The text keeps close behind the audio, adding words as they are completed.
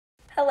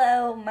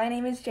Hello, my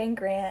name is Jane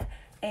Grant,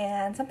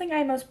 and something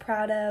I'm most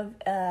proud of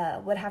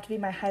would have to be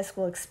my high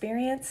school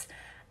experience.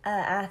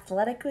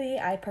 Athletically,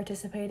 I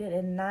participated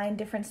in 9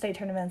 different state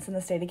tournaments in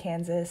the state of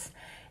Kansas,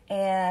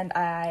 and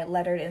I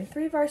lettered in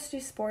 3 varsity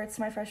sports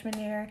my freshman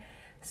year,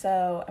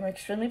 so I'm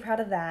extremely proud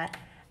of that.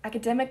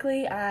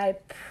 Academically, I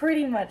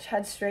pretty much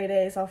had straight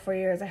A's all 4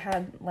 years. I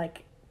had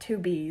 2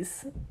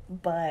 B's,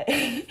 but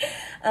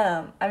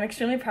I'm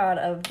extremely proud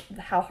of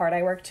how hard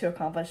I worked to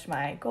accomplish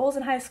my goals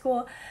in high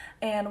school.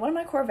 And one of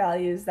my core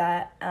values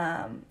that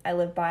I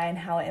live by and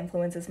how it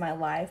influences my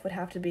life would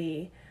have to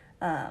be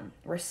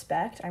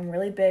respect. I'm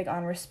really big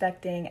on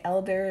respecting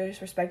elders,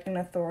 respecting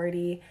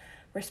authority,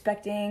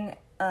 respecting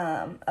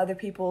other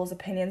people's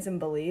opinions and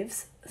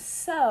beliefs.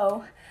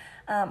 So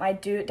I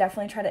do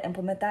definitely try to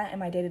implement that in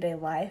my day-to-day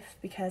life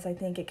because I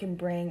think it can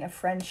bring a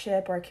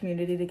friendship or a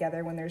community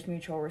together when there's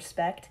mutual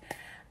respect.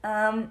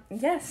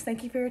 Yes,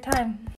 thank you for your time.